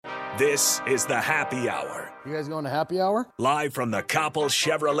This is the Happy Hour. You guys going to happy hour? Live from the Coppel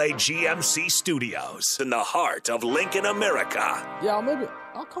Chevrolet GMC studios in the heart of Lincoln, America. Yeah,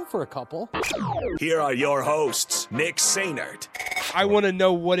 I'll come for a couple. Here are your hosts, Nick Sainert. I want to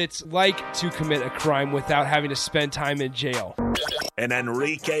know what it's like to commit a crime without having to spend time in jail. And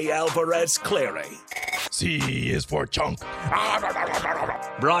Enrique Alvarez Clary. C is for chunk.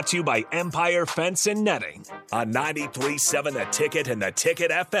 Brought to you by Empire Fence and Netting on 93.7 The Ticket and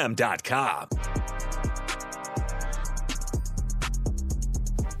theticketfm.com.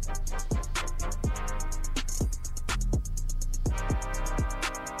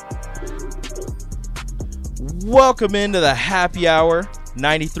 Welcome into the happy hour,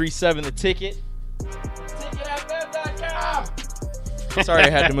 93.7 The Ticket. TicketFM.com. Sorry, I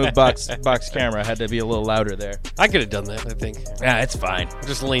had to move box camera. I had to be a little louder there. I could have done that, I think. Yeah, it's fine.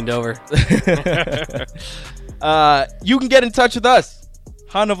 Just leaned over. You can get in touch with us.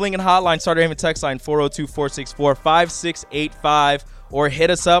 Honda of Lincoln Hotline, Starter Heyman text line 402-464-5685, or hit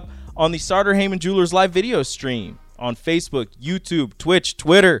us up on the Starter Heyman Jewelers live video stream on Facebook, YouTube, Twitch,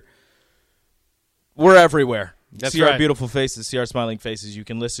 Twitter. We're everywhere. That's see right. our beautiful faces, see our smiling faces. You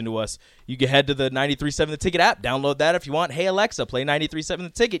can listen to us. You can head to the 93.7 The Ticket app. Download that if you want. Hey, Alexa, play 93.7 The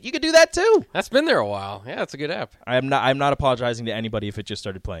Ticket. You can do that too. That's been there a while. Yeah, it's a good app. I'm not apologizing to anybody if it just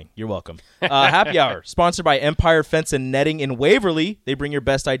started playing. You're welcome. Happy Hour, sponsored by Empire Fence and Netting in Waverly. They bring your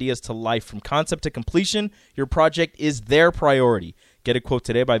best ideas to life. From concept to completion, your project is their priority. Get a quote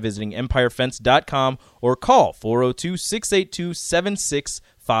today by visiting empirefence.com or call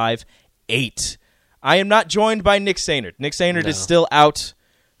 402-682-7658. I am not joined by Nick Sainert. Nick Sainert is still out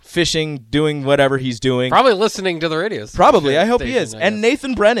fishing, doing whatever he's doing. Probably listening to the radios. Probably. I hope he is. And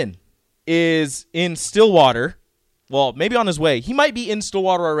Nathan Brennan is in Stillwater. Well, maybe on his way. He might be in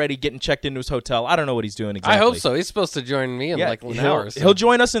Stillwater already getting checked into his hotel. I don't know what he's doing exactly. I hope so. He's supposed to join me in like an hour or so. He'll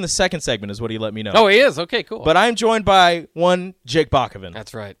join us in the second segment is what he let me know. Oh, he is? Okay, cool. But I'm joined by one Jake Bakoven.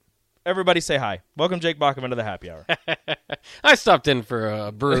 That's right. Everybody say hi. Welcome, Jake Bakoven, to the Happy Hour. I stopped in for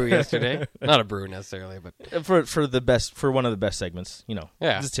a brew yesterday. Not a brew necessarily, but for one of the best segments, you know.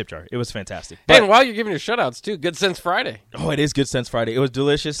 Yeah. This is Tip Jar. It was fantastic. Hey, and while you're giving your shout-outs, too, Good Sense Friday. Oh, it is Good Sense Friday. It was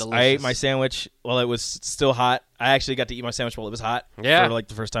delicious. I ate my sandwich while it was still hot. I actually got to eat my sandwich while it was hot. Yeah. For like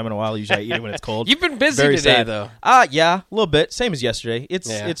the first time in a while. Usually I eat it when it's cold. You've been busy Very today, sad. though. Yeah, a little bit. Same as yesterday.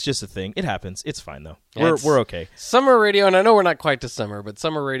 It's just a thing. It happens. It's fine, though. We're okay. Summer radio, and I know we're not quite to summer, but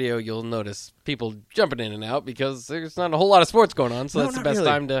summer radio, you'll notice people jumping in and out because there's not a whole lot of sports going on, so No, that's the not best really.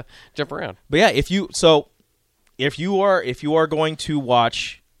 time to jump around. But yeah, if you are going to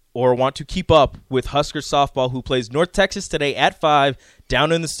watch or want to keep up with Husker softball, who plays North Texas today at 5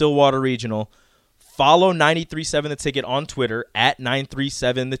 down in the Stillwater Regional, follow 93.7 The Ticket on Twitter at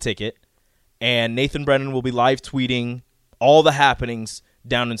 937 The Ticket, and Nathan Brennan will be live tweeting all the happenings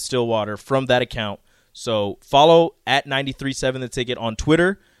down in Stillwater from that account. So follow at 93.7 The Ticket on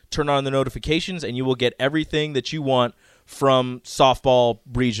Twitter, turn on the notifications, and you will get everything that you want from softball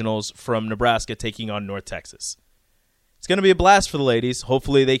regionals from Nebraska taking on North Texas. It's going to be a blast for the ladies.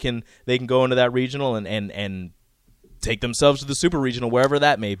 Hopefully they can go into that regional and take themselves to the super regional, wherever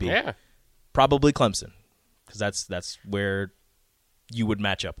that may be. Yeah. Probably Clemson, because that's where you would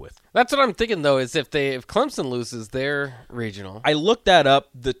match up with. That's what I'm thinking, though, is if Clemson loses their regional. I looked that up.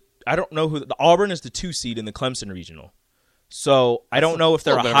 I don't know who Auburn is the 2 seed in the Clemson regional. So I don't know if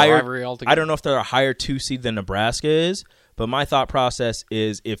they're a higher 2 seed than Nebraska is. But my thought process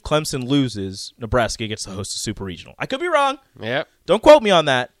is if Clemson loses, Nebraska gets to host a super regional. I could be wrong. Yep. Don't quote me on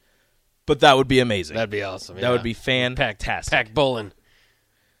that. But that would be amazing. That'd be awesome. That would be fantastic. Pack bowling.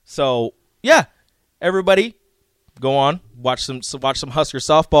 So yeah, everybody, go on, watch some Husker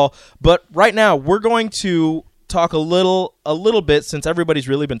softball. But right now, we're going to talk a little bit, since everybody's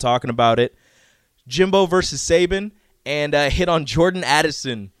really been talking about it. Jimbo versus Saban, and hit on Jordan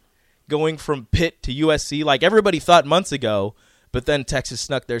Addison going from Pitt to USC, like everybody thought months ago. But then Texas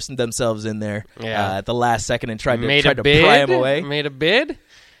snuck themselves in there at the last second and tried to pry him away. Made a bid.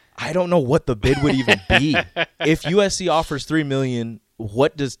 I don't know what the bid would even be. If USC offers $3 million,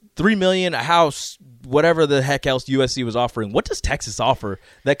 what does $3 million, a house, whatever the heck else USC was offering, what does Texas offer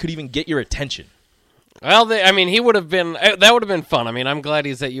that could even get your attention? Well, he would have been. That would have been fun. I mean, I'm glad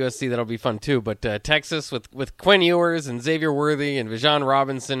he's at USC. That'll be fun too. But Texas with Quinn Ewers and Xavier Worthy and Bijan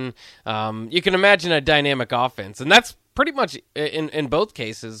Robinson, you can imagine a dynamic offense, and that's pretty much in both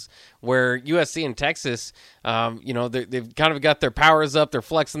cases where USC and Texas, they've kind of got their powers up, they're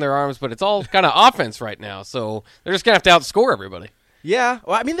flexing their arms, but it's all kind of offense right now. So they're just gonna have to outscore everybody. Yeah,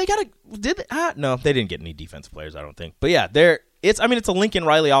 well, I mean, no, they didn't get any defensive players, I don't think. But yeah, It's a Lincoln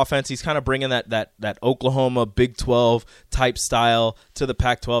Riley offense. He's kind of bringing that Oklahoma Big 12 type style to the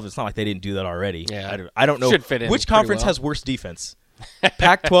Pac-12. It's not like they didn't do that already. Yeah. I don't know Should fit in which pretty conference well. has worse defense,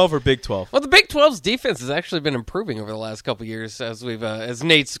 Pac-12 or Big 12. Well, the Big 12's defense has actually been improving over the last couple of years, as we've as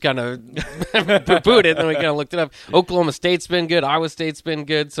Nate's kind of poo-pooed it, and we kind of looked it up. Oklahoma State's been good, Iowa State's been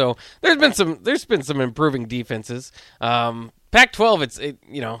good, so there's been some improving defenses.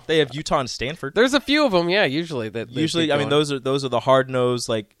 Pac-12, They have Utah and Stanford. there's a few of them, yeah. Usually, that they Usually, keep I mean, going. those are the hard nosed.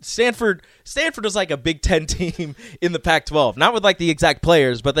 Like Stanford is like a Big Ten team in the Pac-12, not with like the exact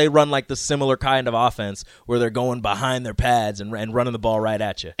players, but they run like the similar kind of offense where they're going behind their pads and running the ball right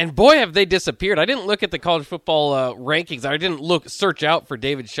at you. And boy, have they disappeared. I didn't look at the college football rankings. I didn't search out for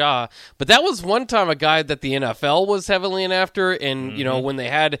David Shaw, but that was one time a guy that the NFL was heavily in after. And, when they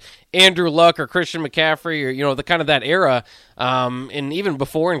had Andrew Luck or Christian McCaffrey or, the kind of that era, and even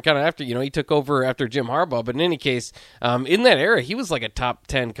before and kind of after, he took over after Jim Harbaugh. But in any case, in that era, he was like a top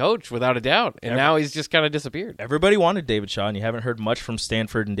 10 coach without a doubt. And now he's just kind of disappeared. Everybody wanted David Shaw, and you haven't heard much from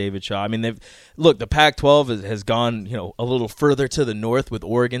Stanford and David Shaw. I mean, the Pac-12 has gone, a little further to the north with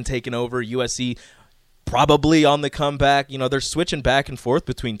Oregon taking over, USC probably on the comeback. They're switching back and forth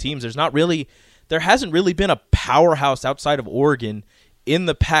between teams. There hasn't really been a powerhouse outside of Oregon in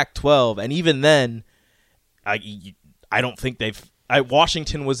the Pac-12, and even then, I don't think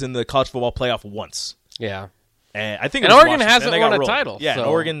Washington was in the college football playoff once. Yeah. And I think And it was Oregon Washington, hasn't and they got won a rolled. title. Yeah, so and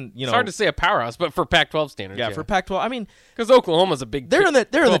Oregon, it's hard to say a powerhouse, but for Pac-12 standards, yeah, for Pac-12, I mean, because Oklahoma's a big. they're in the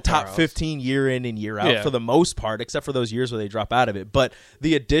top powerhouse. 15 year in and year out Yeah. for the most part, except for those years where they drop out of it. But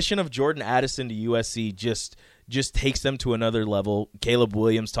the addition of Jordan Addison to USC just takes them to another level. Caleb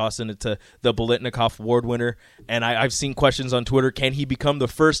Williams tossing it to the Biletnikoff Award winner, and I've seen questions on Twitter: can he become the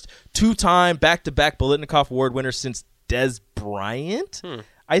first 2-time back-to-back Biletnikoff Award winner since Des Bryant?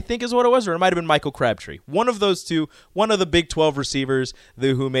 I think is what it was, or it might have been Michael Crabtree. One of those two, one of the Big 12 receivers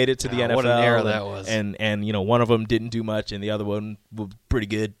who made it to the NFL. What an era that was. And one of them didn't do much, and the other one was pretty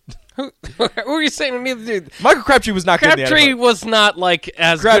good. Who were you saying? Dude, Michael Crabtree was not good in the Crabtree NFL. was not like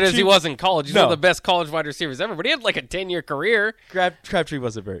as good as Crabtree- he was in college. He's No. one of the best college wide receivers ever, but he had like a 10-year career. Crabtree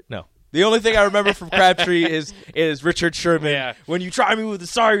wasn't very no. The only thing I remember from Crabtree is Richard Sherman. Yeah. When you try me with a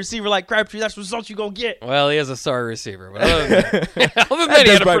sorry receiver like Crabtree, that's the result you gonna get. Well, he is a sorry receiver, but other than that,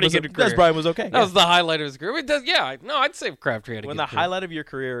 he had a pretty good career. Des Bryant was okay. That was the highlight of his career. I'd say Crabtree had a when good the career. highlight of your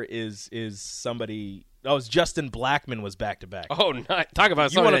career is somebody. Oh, it's Justin Blackman was back to back. Oh, talk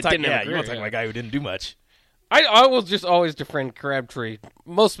about You someone want that to didn't have a you want career. to talk about a guy who didn't do much. I will just always defend Crabtree,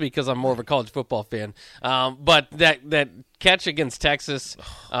 mostly because I'm more of a college football fan. But that catch against Texas,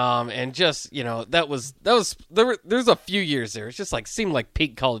 and just there's a few years there. It's just like seemed like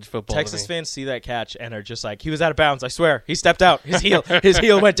peak college football. Texas to me. fans see that catch and are just like, he was out of bounds. I swear, he stepped out. His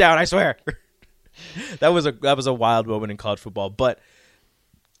heel went down. I swear. That was a wild moment in college football. But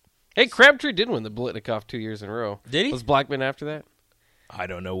Hey, Crabtree did win the Biletnikoff 2 years in a row. Did he? Was Blackman after that? I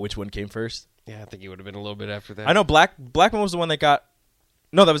don't know which one came first. Yeah, I think he would have been a little bit after that. I know Blackman was the one that got.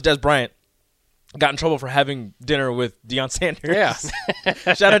 No, that was Des Bryant. Got in trouble for having dinner with Deion Sanders. Yeah.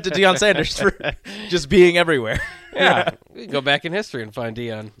 Shout out to Deion Sanders for just being everywhere. Yeah, we can go back in history and find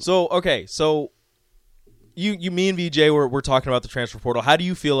Deion. So you, me and VJ we're talking about the transfer portal. How do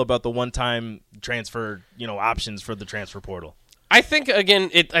you feel about the one-time transfer, options for the transfer portal? I think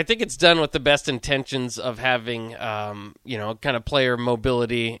it's done with the best intentions of having, kind of player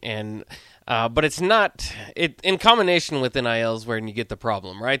mobility and. But it's not in combination with NILs where you get the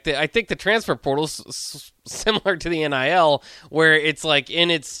problem, right? I think the transfer portal's similar to the NIL, where it's like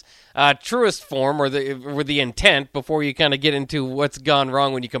in its truest form or the intent before you kind of get into what's gone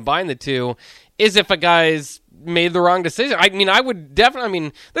wrong when you combine the two is if a guy's made the wrong decision. I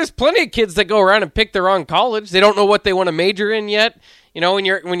mean, there's plenty of kids that go around and pick the wrong college. They don't know what they want to major in yet. When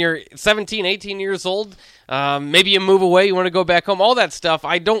you're 17, 18 years old, maybe you move away, you want to go back home, all that stuff.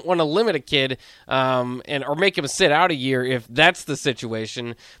 I don't want to limit a kid or make him sit out a year if that's the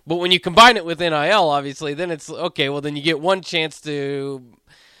situation. But when you combine it with NIL, obviously, then it's okay. Well, then you get one chance to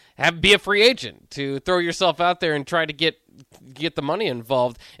be a free agent, to throw yourself out there and try to get the money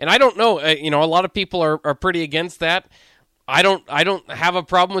involved. And I don't know, a lot of people are pretty against that. I don't have a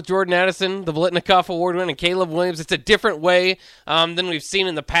problem with Jordan Addison, the Biletnikoff Award winner, and Caleb Williams. It's a different way than we've seen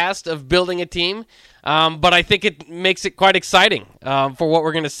in the past of building a team. But I think it makes it quite exciting for what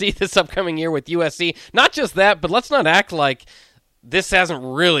we're going to see this upcoming year with USC. Not just that, but let's not act like this hasn't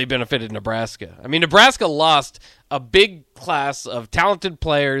really benefited Nebraska. I mean, Nebraska lost a big class of talented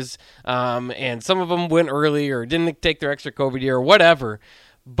players, and some of them went early or didn't take their extra COVID year or whatever.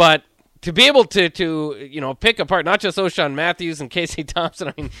 But to be able to pick apart not just O'Shawn Matthews and Casey Thompson,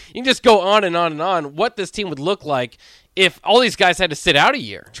 I mean, you can just go on and on and on what this team would look like if all these guys had to sit out a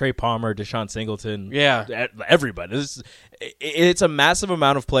year. Trey Palmer, Deshaun Singleton, yeah, everybody. It's a massive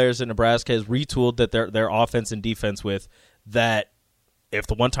amount of players that Nebraska has retooled that their offense and defense with, that if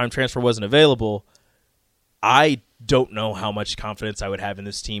the one-time transfer wasn't available, I don't know how much confidence I would have in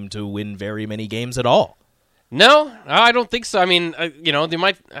this team to win very many games at all. No, I don't think so. I mean, they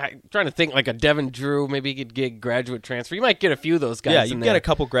might. I'm trying to think like a Devin Drew. Maybe he could get graduate transfer. You might get a few of those guys. Yeah, you in get there. a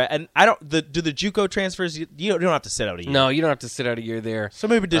couple and I don't. Do the JUCO transfers? You don't have to sit out a year. No, you don't have to sit out a year there. So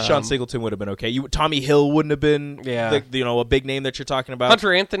maybe Deshaun Singleton would have been okay. Tommy Hill wouldn't have been. Yeah. A big name that you're talking about.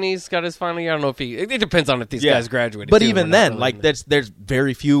 Hunter Anthony's got his final year. I don't know if he. It depends on if these guys graduated. But too, even not then, really there's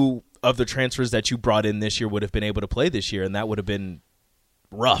very few of the transfers that you brought in this year would have been able to play this year, and that would have been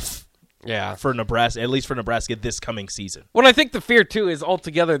rough. Yeah, for Nebraska, at least for Nebraska this coming season. Well, I think the fear too is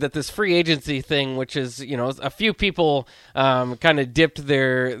altogether that this free agency thing, which is a few people kind of dipped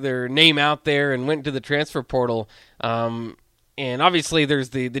their name out there and went to the transfer portal, and obviously there's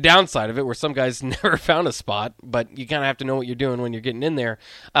the downside of it where some guys never found a spot, but you kind of have to know what you're doing when you're getting in there.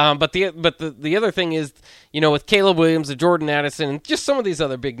 But the other thing is, with Caleb Williams and Jordan Addison and just some of these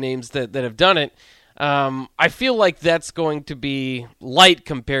other big names that have done it. I feel like that's going to be light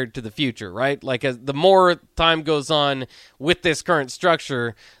compared to the future, right? Like as the more time goes on with this current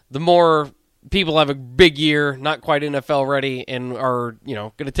structure, the more people have a big year, not quite NFL ready, and are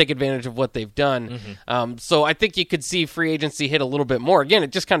going to take advantage of what they've done. Mm-hmm. So I think you could see free agency hit a little bit more. Again,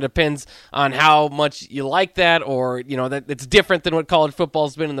 it just kind of depends on how much you like that, or that it's different than what college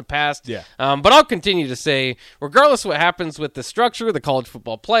football's been in the past. Yeah. But I'll continue to say, regardless of what happens with the structure, the college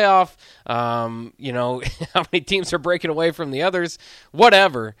football playoff, how many teams are breaking away from the others,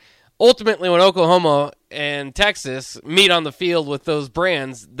 whatever. Ultimately, when Oklahoma and Texas meet on the field with those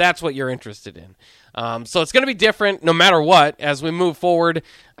brands, that's what you're interested in. So it's going to be different no matter what as we move forward.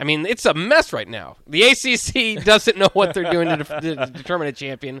 I mean, it's a mess right now. The ACC doesn't know what they're doing to determine a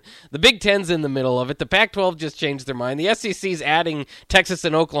champion. The Big Ten's in the middle of it. The Pac-12 just changed their mind. The SEC's adding Texas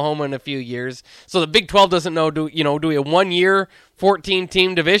and Oklahoma in a few years. So the Big 12 doesn't know, do we a 1 year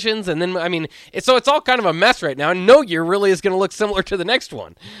 14-team divisions? And then, it's all kind of a mess right now. And no year really is going to look similar to the next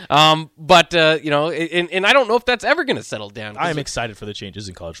one. But I don't know if that's ever going to settle down. I am excited for the changes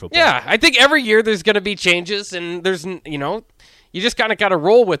in college football. Yeah, I think every year there's going to be changes, and there's, you just kind of got to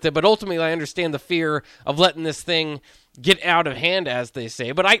roll with it. But ultimately, I understand the fear of letting this thing get out of hand, as they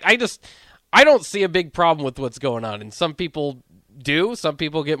say. But I don't see a big problem with what's going on. And some people do. Some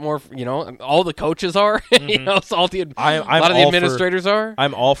people get more, all the coaches are. Mm-hmm. So a lot of the administrators are.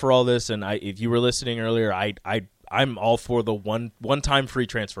 I'm all for all this. And if you were listening earlier, I'm all for the one-time free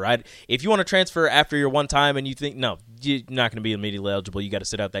transfer. If you want to transfer after your one time and you think, no, you're not going to be immediately eligible, you got to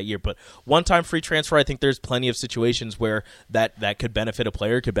sit out that year. But one-time free transfer, I think there's plenty of situations where that could benefit a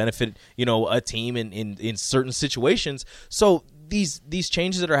player, could benefit a team in certain situations. So these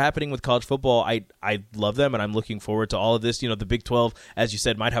changes that are happening with college football, I love them, and I'm looking forward to all of this. The Big 12, as you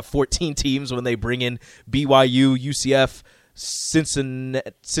said, might have 14 teams when they bring in BYU, UCF,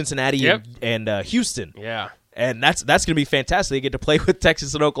 Cincinnati, yep. and Houston. Yeah. And that's going to be fantastic. They get to play with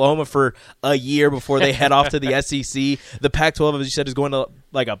Texas and Oklahoma for a year before they head off to the SEC. The Pac-12, as you said, is going to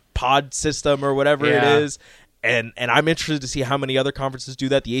like a pod system or whatever it is. And I'm interested to see how many other conferences do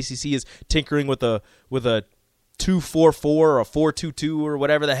that. The ACC is tinkering with a 2-4-4 or a 4-2-2 or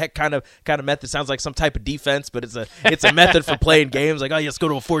whatever the heck kind of method. Sounds like some type of defense, but it's a method for playing games. Like, let's go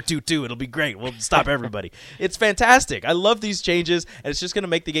to a 4-2-2. It'll be great. We'll stop everybody. It's fantastic. I love these changes, and it's just going to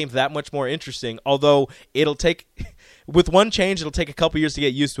make the game that much more interesting. Although it'll take, with one change, it'll take a couple years to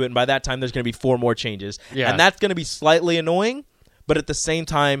get used to it, and by that time there's going to be 4 more changes. Yeah. And that's going to be slightly annoying, but at the same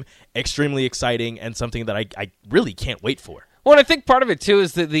time, extremely exciting and something that I really can't wait for. Well, and I think part of it too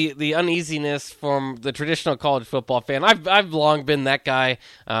is the uneasiness from the traditional college football fan. I've long been that guy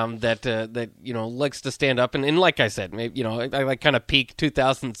that likes to stand up and like I said, maybe I like kind of peak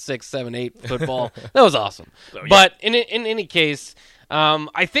 2006, 7, 8 football. That was awesome. Oh, yeah. But in any case,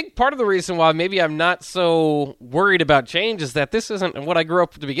 I think part of the reason why maybe I'm not so worried about change is that this isn't what I grew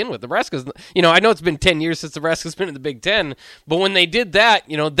up to begin with. Nebraska's, I know it's been 10 years since Nebraska's been in the Big Ten, but when they did that,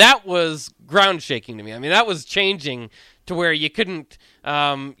 that was ground shaking to me. I mean, that was changing to where you couldn't,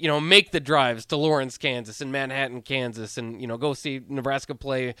 make the drives to Lawrence, Kansas, and Manhattan, Kansas, and go see Nebraska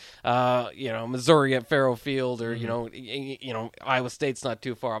play, Missouri at Faro Field, or Iowa State's not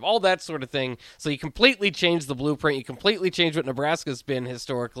too far off, all that sort of thing. So you completely change the blueprint. You completely change what Nebraska's been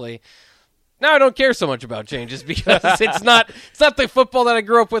historically. Now I don't care so much about changes because it's not the football that I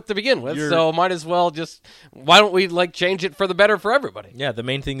grew up with to begin with. So might as well why don't we change it for the better for everybody? Yeah, the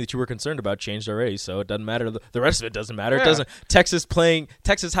main thing that you were concerned about changed already, so it doesn't matter. The rest of it doesn't matter. Yeah. It doesn't.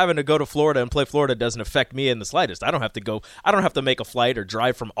 Texas having to go to Florida and play Florida doesn't affect me in the slightest. I don't have to make a flight or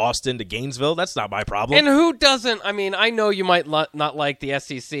drive from Austin to Gainesville. That's not my problem. And who doesn't? I mean, I know you might not like the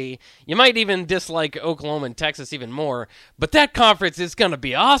SEC. You might even dislike Oklahoma and Texas even more, but that conference is going to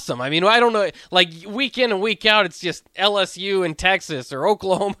be awesome. I mean, I don't know. Week in and week out, it's just LSU and Texas or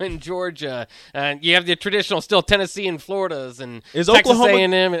Oklahoma and Georgia. And you have the traditional still Tennessee and Florida's and Texas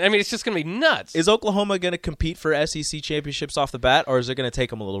A&M. I mean, it's just going to be nuts. Is Oklahoma going to compete for SEC championships off the bat, or is it going to take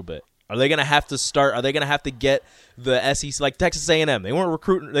them a little bit? Are they going to have to start? Are they going to have to get the SEC like Texas A&M? They weren't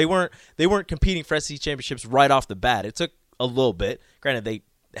recruiting. They weren't competing for SEC championships right off the bat. It took a little bit. Granted, they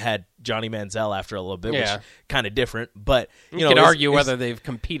had Johnny Manziel after a little bit, which is kind of different. But you could argue whether they've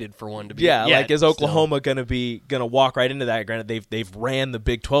competed for one to be. Yeah, is Oklahoma gonna walk right into that? Granted, they've ran the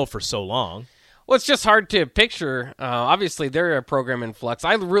Big 12 for so long. Well, it's just hard to picture. Obviously, they're a program in flux.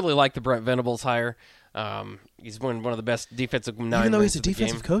 I really like the Brent Venables hire. He's one of the best defensive minds. Even though he's a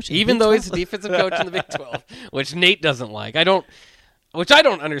defensive coach. Even though he's a defensive coach in the Big 12, which Nate doesn't like. Which I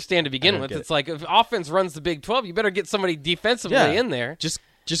don't understand to begin with. It's like if offense runs the Big 12, you better get somebody defensively in there.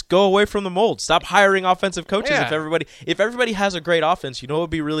 Just go away from the mold. Stop hiring offensive coaches. If everybody has a great offense, you know what would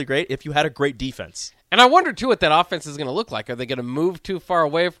be really great? If you had a great defense. And I wonder, too, what that offense is going to look like. Are they going to move too far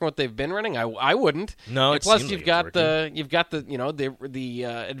away from what they've been running? I wouldn't. No, and plus you've got the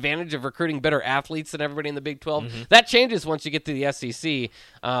advantage of recruiting better athletes than everybody in the Big 12. Mm-hmm. That changes once you get to the SEC.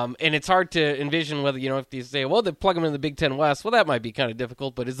 And it's hard to envision whether, if you say, well, they plug them in the Big 10 West. Well, that might be kind of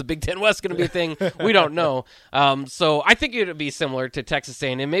difficult, but is the Big 10 West going to be a thing? We don't know. So I think it would be similar to Texas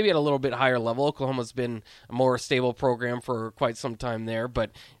A&M, maybe at a little bit higher level. Oklahoma's been a more stable program for quite some time there.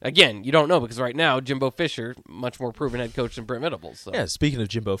 But, again, you don't know because right now, Jimbo Fisher, much more proven head coach than Brent Venables. So. Yeah, speaking of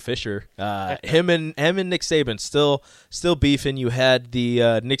Jimbo Fisher, him and Nick Saban still beefing. You had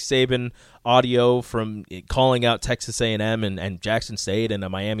the Nick Saban audio from calling out Texas A&M and Jackson State and a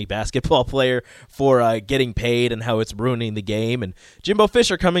Miami basketball player for getting paid and how it's ruining the game. And Jimbo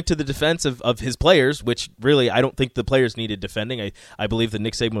Fisher coming to the defense of his players, which really I don't think the players needed defending. I believe that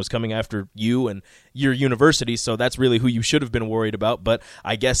Nick Saban was coming after you and your university, so that's really who you should have been worried about. But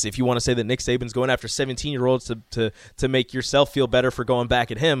I guess if you want to say that Nick Saban's going after 17-year-olds to make yourself feel better for going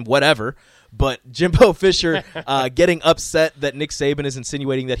back at him, whatever. But Jimbo Fisher getting upset that Nick Saban is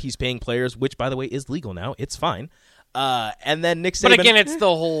insinuating that he's paying players, which, by the way, is legal now. It's fine. And then Nick Saban. But again, it's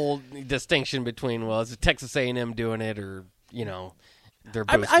the whole distinction between, well, is it Texas A&M doing it or, their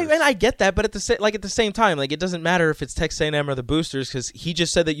boosters? I get that, but at the same time, it doesn't matter if it's Texas A&M or the boosters because he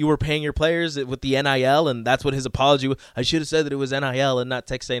just said that you were paying your players with the NIL, and that's what his apology was. I should have said that it was NIL and not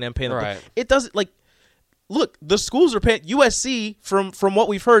Texas A&M paying them. Right. It doesn't, look, the schools are paying. USC, from what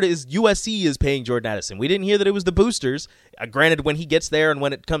we've heard, is USC is paying Jordan Addison. We didn't hear that it was the boosters. Granted, when he gets there and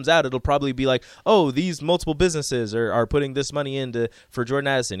when it comes out, it'll probably be like, oh, these multiple businesses are putting this money in for Jordan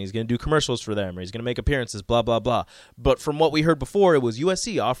Addison. He's going to do commercials for them, or he's going to make appearances, blah, blah, blah. But from what we heard before, it was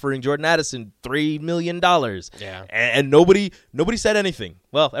USC offering Jordan Addison $3 million. Yeah. And nobody said anything.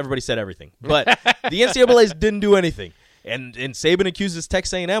 Well, everybody said everything. But the NCAA didn't do anything. And Saban accuses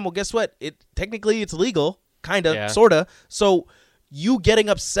Texas A&M. Well, guess what? Technically it's legal, kind of, sort of. So you getting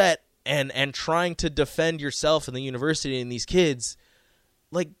upset and trying to defend yourself and the university and these kids,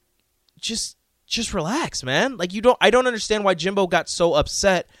 just relax, man. I don't understand why Jimbo got so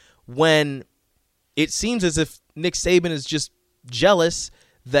upset when it seems as if Nick Saban is just jealous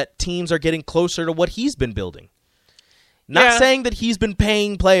that teams are getting closer to what he's been building. Not saying that he's been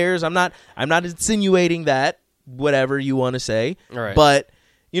paying players. I'm not insinuating that. Whatever you want to say, right. But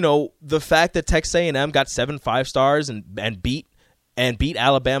the fact that Texas A&M got 7 5-stars and beat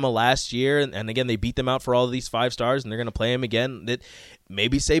Alabama last year, and again they beat them out for all of these 5 stars, and they're going to play them again. That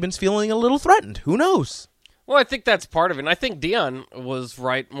maybe Saban's feeling a little threatened. Who knows? Well, I think that's part of it. And I think Dion was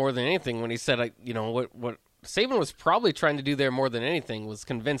right more than anything when he said, what Saban was probably trying to do there more than anything was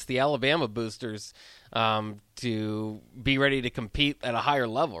convince the Alabama boosters to be ready to compete at a higher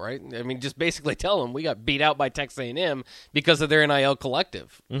level, right? I mean, just basically tell them we got beat out by Texas A&M because of their NIL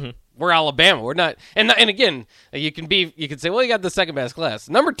collective. Mm-hmm. We're Alabama. We're not. And again, you can say, well, you got the second best class.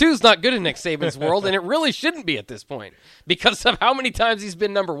 Number 2 is not good in Nick Saban's world, and it really shouldn't be at this point because of how many times he's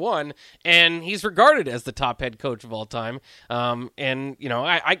been number 1, and he's regarded as the top head coach of all time. And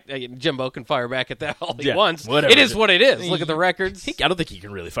Jimbo can fire back at that all he wants. Whatever. It is what it is. Look at the records. I don't think he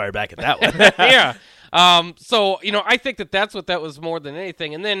can really fire back at that one. Yeah. So I think that's what that was more than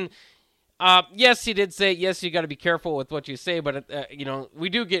anything. And then Yes, he did say, yes, you got to be careful with what you say, but, we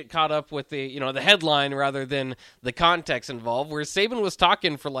do get caught up with the headline rather than the context involved, where Saban was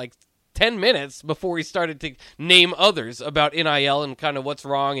talking for like 10 minutes before he started to name others about NIL and kind of what's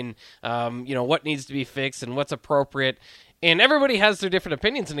wrong and, what needs to be fixed and what's appropriate. And everybody has their different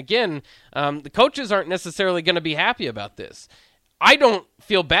opinions. And again, the coaches aren't necessarily going to be happy about this. I don't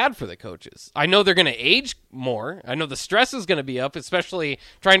feel bad for the coaches. I know they're going to age more. I know the stress is going to be up, especially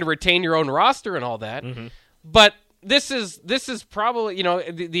trying to retain your own roster and all that. Mm-hmm. But this is probably,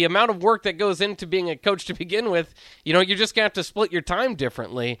 the amount of work that goes into being a coach to begin with, you're just going to have to split your time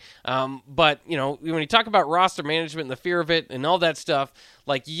differently. But, when you talk about roster management and the fear of it and all that stuff,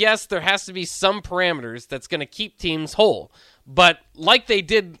 like, yes, there has to be some parameters that's going to keep teams whole. But like the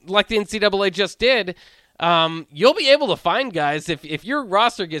NCAA just did, you'll be able to find guys if your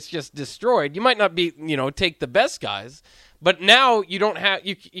roster gets just destroyed. You might not be, take the best guys, but now you don't have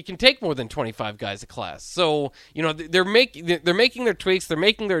you can take more than 25 guys a class. So, they're making their tweaks, they're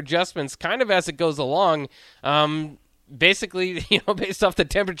making their adjustments kind of as it goes along. Basically, based off the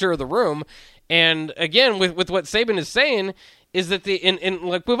temperature of the room. And again, with what Saban is saying is that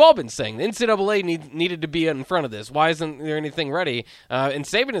like we've all been saying, the NCAA needed to be in front of this. Why isn't there anything ready? And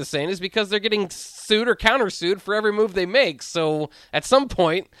Saban is saying is because they're getting sued or countersued for every move they make. So at some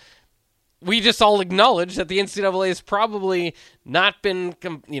point, we just all acknowledge that the NCAA has probably not been,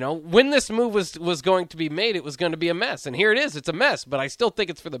 when this move was going to be made, it was going to be a mess. And here it is. It's a mess, but I still think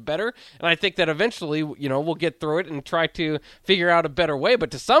it's for the better. And I think that eventually, we'll get through it and try to figure out a better way.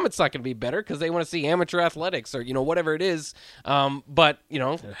 But to some, it's not going to be better because they want to see amateur athletics or, whatever it is. But,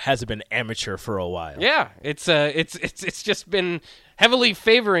 it hasn't been amateur for a while. Yeah, it's just been heavily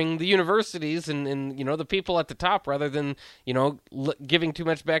favoring the universities and the people at the top rather than giving too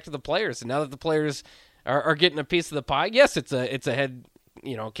much back to the players. And now that the players are getting a piece of the pie, yes, it's a head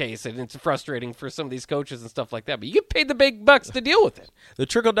case, and it's frustrating for some of these coaches and stuff like that. But you get paid the big bucks to deal with it. The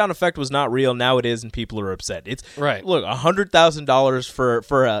trickle down effect was not real. Now it is, and people are upset. It's right. Look, $100,000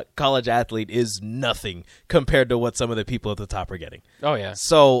 for a college athlete is nothing compared to what some of the people at the top are getting. Oh yeah.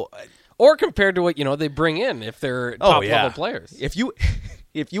 So. Or compared to what they bring in if they're top level players. If you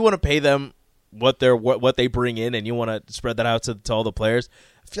want to pay them what they bring in and you want to spread that out to all the players,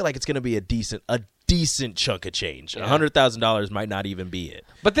 I feel like it's going to be a decent chunk of change. Yeah. $100,000 might not even be it.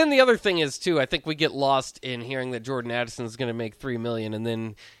 But then the other thing is too, I think we get lost in hearing that Jordan Addison is going to make $3 million, and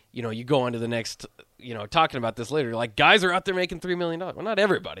then you go on to the next. Talking about this later, like guys are out there making $3 million. Well, not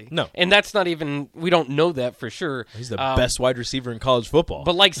everybody. No. And that's not even, we don't know that for sure. He's the best wide receiver in college football.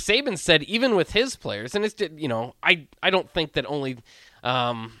 But like Saban said, even with his players, and it's, I don't think that only,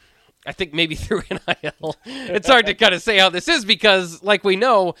 I think maybe through NIL, it's hard to kind of say how this is because like we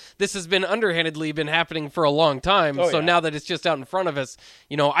know, this has been underhandedly been happening for a long time. Now that it's just out in front of us,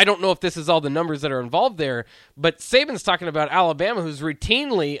 I don't know if this is all the numbers that are involved there, but Saban's talking about Alabama, who's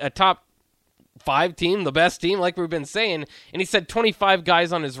routinely a top 5 team, the best team, like we've been saying, and he said 25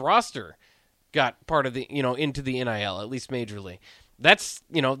 guys on his roster got part of the, into the NIL, at least majorly. That's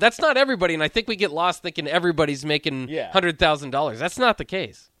not everybody, and I think we get lost thinking everybody's making $100,000. That's not the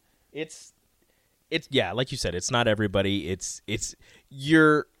case. It's like you said, it's not everybody.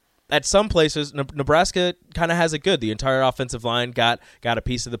 You're at some places, Nebraska kind of has it good. The entire offensive line got a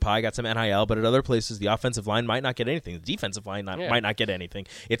piece of the pie, got some NIL, but at other places, the offensive line might not get anything. The defensive line might not get anything.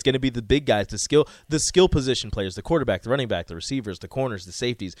 It's going to be the big guys, the skill position players, the quarterback, the running back, the receivers, the corners, the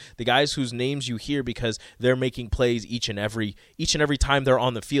safeties, the guys whose names you hear because they're making plays each and every time they're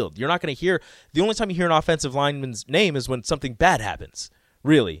on the field. You're not going to hear – the only time you hear an offensive lineman's name is when something bad happens,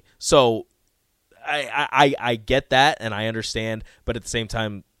 really. So I get that and I understand, but at the same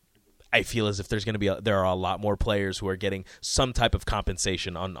time, I feel as if there are a lot more players who are getting some type of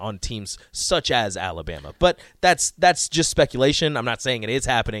compensation on teams such as Alabama. But that's just speculation. I'm not saying it is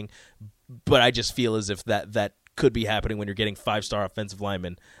happening, but I just feel as if that could be happening when you're getting 5-star offensive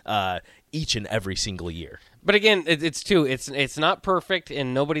linemen each and every single year. But again, it's not perfect,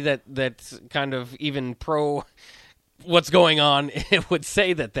 and nobody that's kind of even pro what's going on would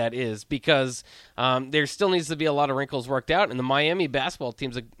say that is because there still needs to be a lot of wrinkles worked out, and the Miami basketball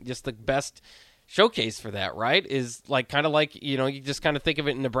team's just the best showcase for that, right? Is like you just kind of think of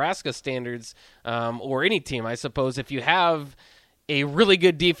it in Nebraska standards or any team, I suppose. If you have a really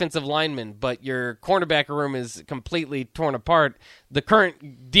good defensive lineman, but your cornerback room is completely torn apart, the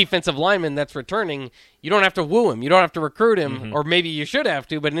current defensive lineman that's returning, you don't have to woo him. You don't have to recruit him, or maybe you should have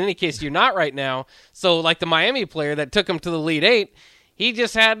to, but in any case, you're not right now. So like the Miami player that took him to the Elite Eight, he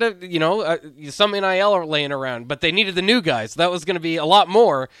just had some NIL laying around, but they needed the new guys. So that was going to be a lot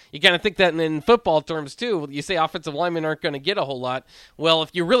more. You kind of think that in football terms too. You say offensive linemen aren't going to get a whole lot. Well,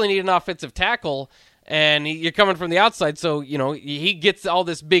 if you really need an offensive tackle and you're coming from the outside, so he gets all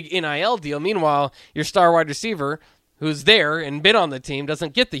this big NIL deal. Meanwhile, your star wide receiver, who's there and been on the team,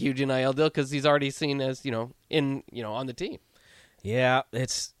 doesn't get the huge NIL deal because he's already seen as on the team. Yeah,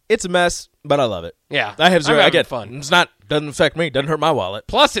 it's a mess, but I love it. Yeah, I have zero. Again, fun. Doesn't affect me. Doesn't hurt my wallet.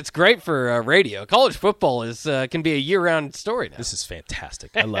 Plus, it's great for radio. College football can be a year-round story now. This is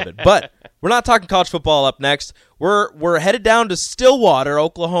fantastic. I love it. But we're not talking college football up next. We're headed down to Stillwater,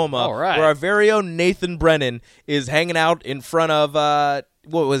 Oklahoma, All right. where our very own Nathan Brennan is hanging out in front of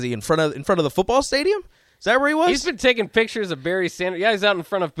what was he in front of the football stadium? Is that where he was? He's been taking pictures of Barry Sanders. Yeah, he's out in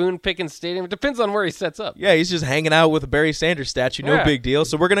front of Boone Pickens Stadium. It depends on where he sets up. Yeah, he's just hanging out with a Barry Sanders statue. No Yeah. big deal.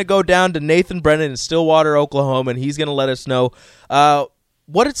 So we're going to go down to Nathan Brennan in Stillwater, Oklahoma, and he's going to let us know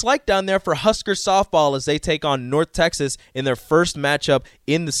what it's like down there for Husker softball as they take on North Texas in their first matchup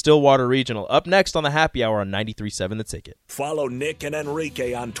in the Stillwater Regional. Up next on the Happy Hour on 93.7 The Ticket. Follow Nick and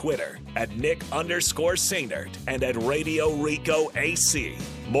Enrique on Twitter at Nick_Sainert and at Radio Rico AC.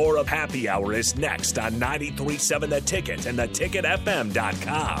 More of Happy Hour is next on 93.7 The Ticket and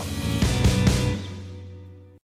theticketfm.com.